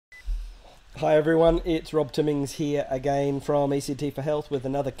Hi everyone, it's Rob Timmings here again from ECT for Health with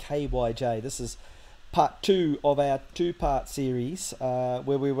another KYJ. This is part 2 of our two-part series where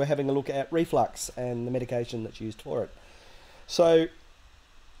we were having a look at reflux and the medication that's used for it. So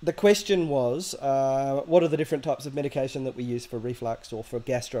the question was, what are the different types of medication that we use for reflux or for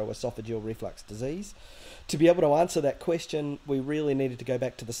gastroesophageal reflux disease? To be able to answer that question, we really needed to go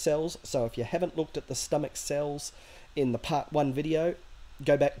back to the cells. So if you haven't looked at the stomach cells in the part 1 video,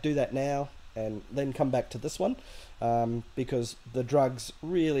 go back, do that now, and then come back to this one because the drugs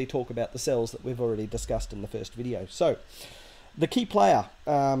really talk about the cells that we've already discussed in the first video. So the key player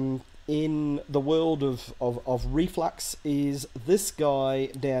in the world of reflux is this guy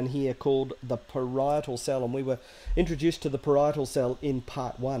down here called the parietal cell, and we were introduced to the parietal cell in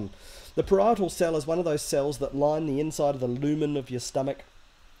part 1. The parietal cell is one of those cells that line the inside of the lumen of your stomach,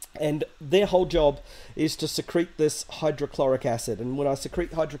 and their whole job is to secrete this hydrochloric acid. And when I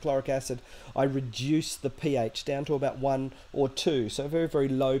secrete hydrochloric acid, I reduce the pH down to about 1 or 2. So very, very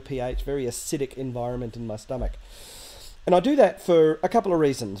low pH, very acidic environment in my stomach. And I do that for a couple of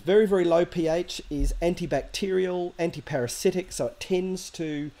reasons. Very, very low pH is antibacterial, antiparasitic, so it tends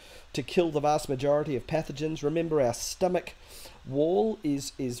to kill the vast majority of pathogens. Remember, our stomach wall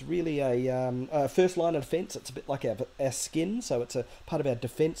is really a first line of defense. It's a bit like our skin, so it's a part of our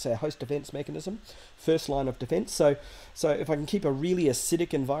defense, our host defense mechanism, first line of defense. So if I can keep a really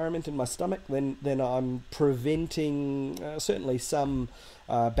acidic environment in my stomach, then I'm preventing certainly some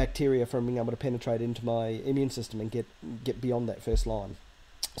bacteria from being able to penetrate into my immune system and get beyond that first line.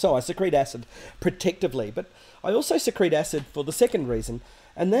 So I secrete acid protectively, but I also secrete acid for the second reason,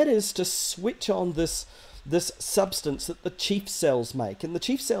 and that is to switch on this substance that the chief cells make. And the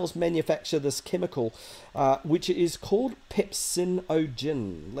chief cells manufacture this chemical which is called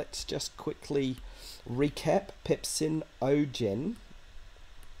pepsinogen. Let's just quickly recap. Pepsinogen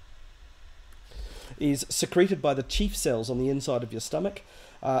is secreted by the chief cells on the inside of your stomach.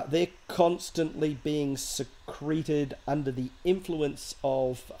 They're constantly being secreted under the influence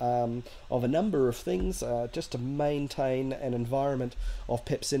of a number of things just to maintain an environment of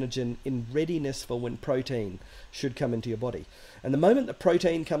pepsinogen in readiness for when protein should come into your body. And the moment the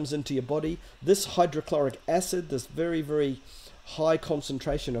protein comes into your body, this hydrochloric acid, this very, very high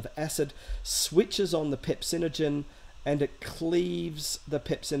concentration of acid, switches on the pepsinogen, and it cleaves the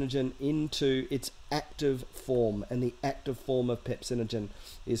pepsinogen into its active form, and the active form of pepsinogen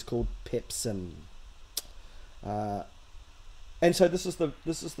is called pepsin. And so this is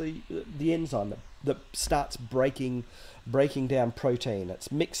the enzyme that starts breaking down protein.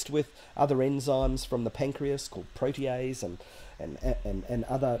 It's mixed with other enzymes from the pancreas called protease and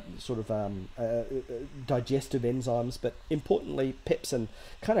other sort of digestive enzymes, but importantly, pepsin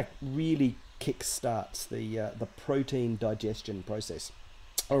kind of really kick-starts the protein digestion process.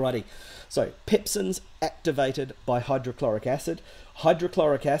 Alrighty, so pepsin's activated by hydrochloric acid.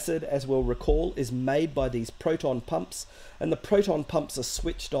 Hydrochloric acid, as we'll recall, is made by these proton pumps, and the proton pumps are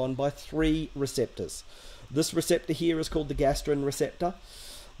switched on by 3 receptors. This receptor here is called the gastrin receptor.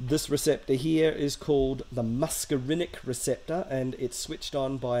 This receptor here is called the muscarinic receptor, and it's switched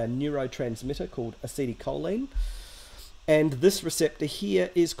on by a neurotransmitter called acetylcholine. And this receptor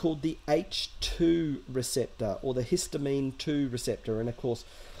here is called the H2 receptor, or the histamine 2 receptor. And of course,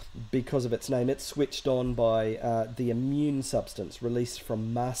 because of its name, it's switched on by the immune substance released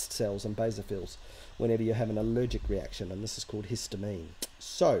from mast cells and basophils whenever you have an allergic reaction, and this is called histamine.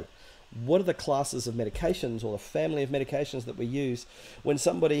 So, what are the classes of medications, or the family of medications that we use when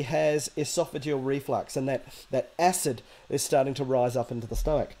somebody has esophageal reflux and that acid is starting to rise up into the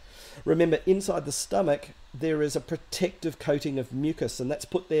stomach? Remember, inside the stomach there is a protective coating of mucus, and that's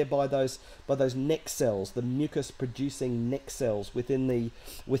put there by those neck cells, the mucus producing neck cells within the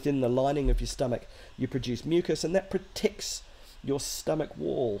lining of your stomach. You produce mucus, and that protects your stomach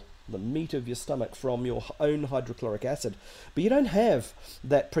wall, the meat of your stomach, from your own hydrochloric acid. But you don't have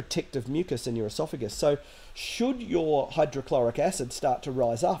that protective mucus in your esophagus. So should your hydrochloric acid start to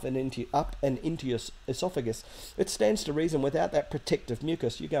rise up and into your esophagus, it stands to reason without that protective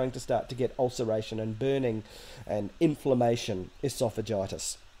mucus, you're going to start to get ulceration and burning and inflammation,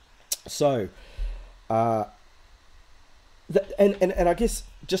 esophagitis. So and I guess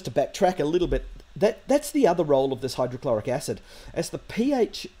just to backtrack a little bit, that's the other role of this hydrochloric acid. As the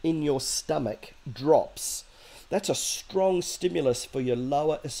pH in your stomach drops, that's a strong stimulus for your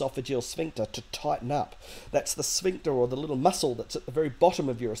lower esophageal sphincter to tighten up. That's the sphincter, or the little muscle that's at the very bottom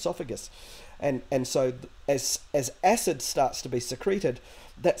of your esophagus. And so as acid starts to be secreted,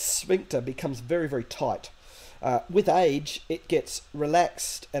 that sphincter becomes very, very tight. With age, it gets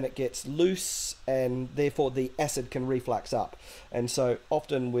relaxed and it gets loose, and therefore the acid can reflux up. And so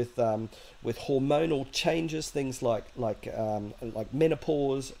often with hormonal changes, things like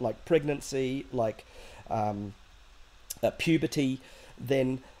menopause, like pregnancy, like puberty,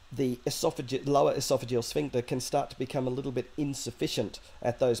 then the lower esophageal sphincter can start to become a little bit insufficient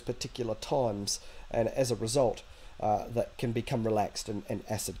at those particular times, and as a result, that can become relaxed and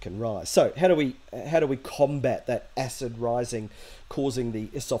acid can rise. So how do we combat that acid rising, causing the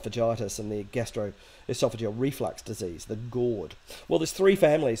esophagitis and the gastroesophageal reflux disease, the GORD? Well, there's three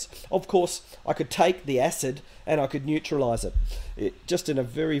families. Of course, I could take the acid and I could neutralize it. Just in a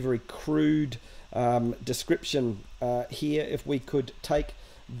very, very crude description here, if we could take,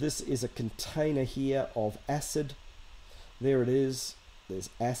 this is a container here of acid. There it is. There's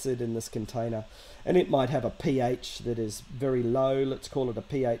acid in this container, and it might have a pH that is very low. Let's call it a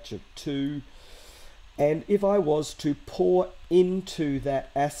pH of 2. And if I was to pour into that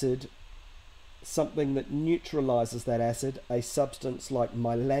acid something that neutralizes that acid, a substance like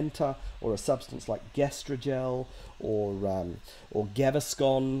Mylanta, or a substance like Gastrogel, or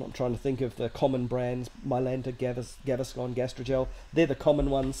Gaviscon. I'm trying to think of the common brands: Mylanta, Gaviscon, Gastrogel. They're the common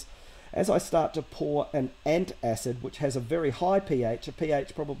ones. As I start to pour an antacid, which has a very high pH, a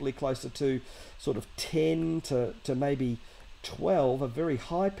pH probably closer to sort of 10 to maybe 12, a very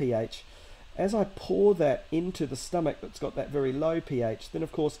high pH, as I pour that into the stomach that's got that very low pH, then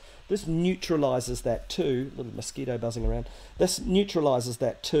of course this neutralizes that too. Little mosquito buzzing around. This neutralizes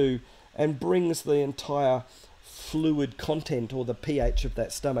that too and brings the entire fluid content, or the pH of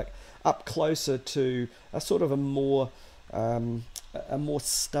that stomach, up closer to a sort of a more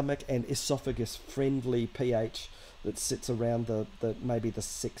stomach and esophagus friendly pH that sits around maybe the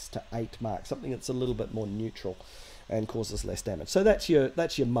 6 to 8 mark, something that's a little bit more neutral and causes less damage. So that's your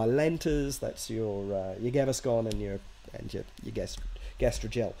Mylantas, that's your Gaviscon and your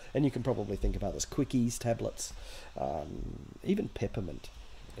Gastrogel, and you can probably think of others: quickies, tablets, even peppermint.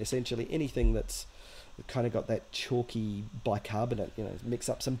 Essentially anything that's kind of got that chalky bicarbonate, mix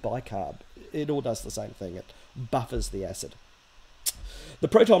up some bicarb. It all does the same thing. It buffers the acid. The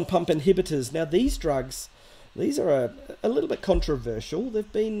proton pump inhibitors. Now these drugs, these are a little bit controversial.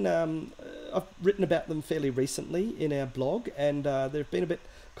 They've been, I've written about them fairly recently in our blog, and they've been a bit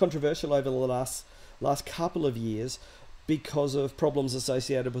controversial over the last couple of years because of problems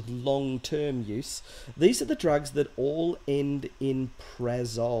associated with long-term use. These are the drugs that all end in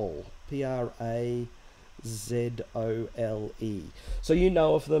prazole, Prazole. So you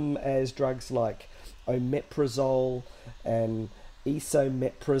know of them as drugs like omeprazole and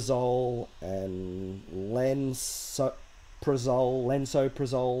esomeprazole and lansoprazole,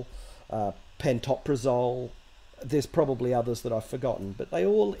 pantoprazole. There's probably others that I've forgotten, but they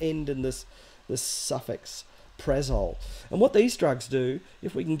all end in this suffix prazole. And what these drugs do,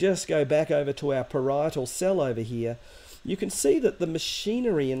 if we can just go back over to our parietal cell over here, you can see that the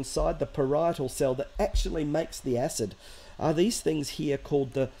machinery inside the parietal cell that actually makes the acid are these things here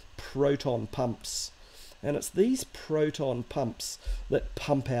called the proton pumps. And it's these proton pumps that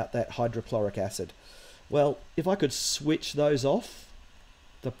pump out that hydrochloric acid. Well, if I could switch those off,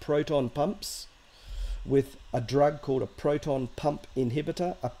 the proton pumps, with a drug called a proton pump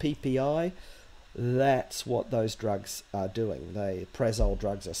inhibitor, a PPI, that's what those drugs are doing. The prazole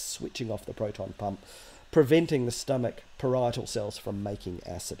drugs are switching off the proton pump, preventing the stomach parietal cells from making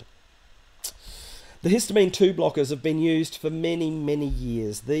acid. The histamine 2 blockers have been used for many, many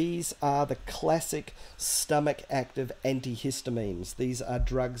years. These are the classic stomach active antihistamines. These are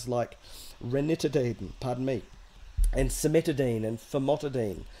drugs like ranitidine, and cimetidine and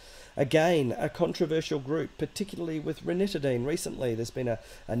famotidine. Again, a controversial group, particularly with ranitidine. Recently, there's been a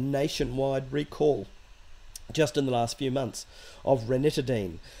nationwide recall just in the last few months of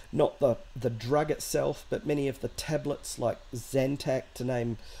ranitidine. Not the drug itself, but many of the tablets like Zantac, to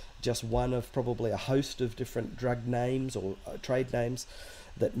name just one of probably a host of different drug names or trade names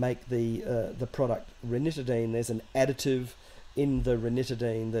that make the product ranitidine. There's an additive in the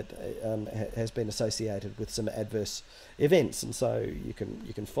ranitidine that has been associated with some adverse events, and so you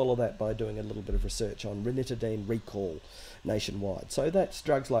can follow that by doing a little bit of research on ranitidine recall nationwide. So that's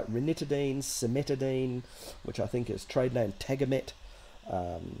drugs like ranitidine, cimetidine, which I think is trade name Tagamet,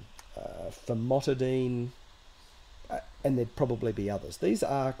 famotidine, and there'd probably be others. These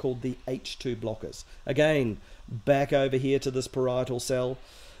are called the H2 blockers. Again, back over here to this parietal cell.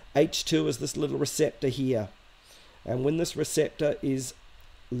 H2 is this little receptor here. And when this receptor is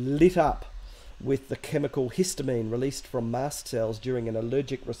lit up with the chemical histamine released from mast cells during an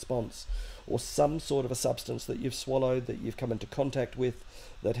allergic response, or some sort of a substance that you've swallowed, that you've come into contact with,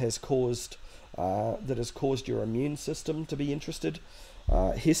 that has caused that has caused your immune system to be interested.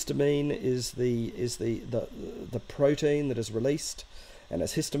 Histamine is the protein that is released, and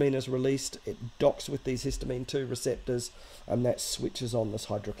as histamine is released, it docks with these histamine 2 receptors, and that switches on this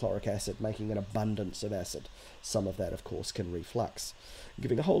hydrochloric acid, making an abundance of acid. Some of that, of course, can reflux,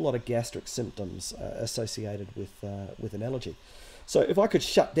 giving a whole lot of gastric symptoms associated with an allergy. So if I could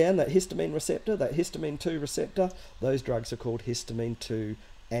shut down that histamine receptor, that histamine 2 receptor, those drugs are called histamine 2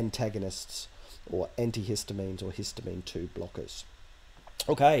 antagonists, or antihistamines, or histamine 2 blockers.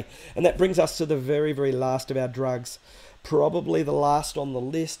 Okay, and that brings us to the very, very last of our drugs, probably the last on the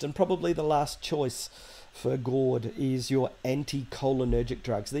list, and probably the last choice for GORD is your anticholinergic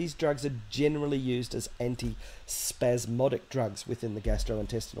drugs. These drugs are generally used as antispasmodic drugs within the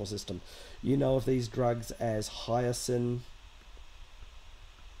gastrointestinal system. You know of these drugs as hyoscine.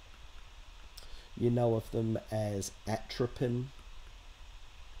 You know of them as atropine,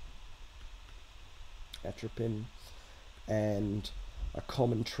 and a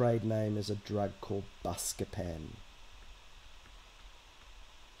common trade name is a drug called Buscopan.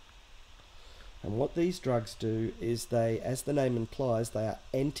 And what these drugs do is they, as the name implies, they are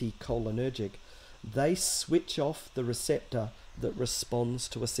anticholinergic. They switch off the receptor that responds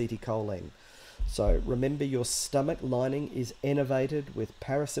to acetylcholine. So remember, your stomach lining is innervated with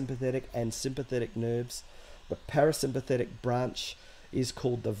parasympathetic and sympathetic nerves. The parasympathetic branch is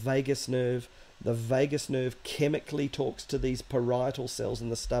called the vagus nerve. The vagus nerve chemically talks to these parietal cells in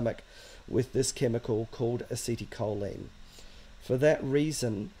the stomach with this chemical called acetylcholine. For that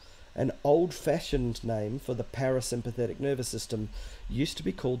reason, an old-fashioned name for the parasympathetic nervous system used to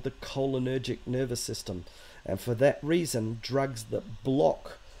be called the cholinergic nervous system. And for that reason, drugs that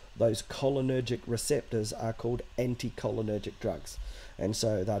block those cholinergic receptors are called anticholinergic drugs. And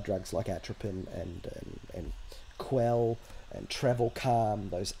so they're drugs like atropine and Quell and Travel Calm,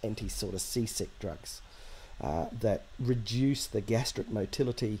 those sort of seasick drugs that reduce the gastric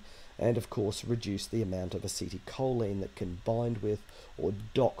motility and, of course, reduce the amount of acetylcholine that can bind with or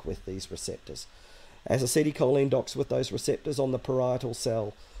dock with these receptors. As acetylcholine docks with those receptors on the parietal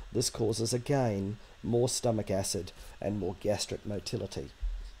cell, this causes, again, more stomach acid and more gastric motility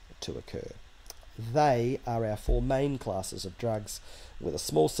to occur. They are our 4 main classes of drugs, with a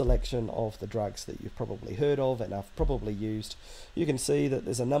small selection of the drugs that you've probably heard of and have probably used. You can see that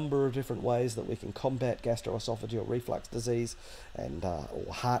there's a number of different ways that we can combat gastroesophageal reflux disease and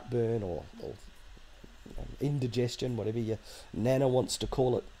or heartburn or indigestion, whatever your nana wants to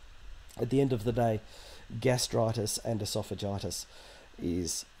call it. At the end of the day, gastritis and esophagitis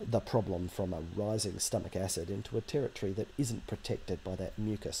is the problem from a rising stomach acid into a territory that isn't protected by that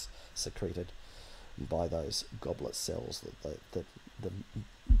mucus secreted by those goblet cells,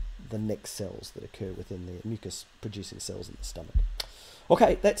 the neck cells that occur within the mucus producing cells in the stomach.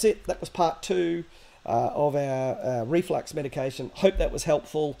 Okay, that's it. That was part 2 of our reflux medication. Hope that was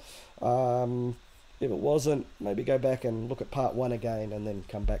helpful. If it wasn't, maybe go back and look at part 1 again and then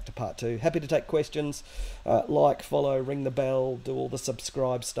come back to part 2. Happy to take questions. Like, follow, ring the bell, do all the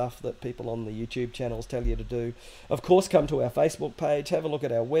subscribe stuff that people on the YouTube channels tell you to do. Of course, come to our Facebook page, have a look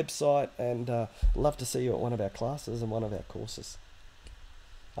at our website, and love to see you at one of our classes and one of our courses.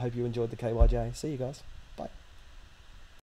 I hope you enjoyed the KYJ. See you guys.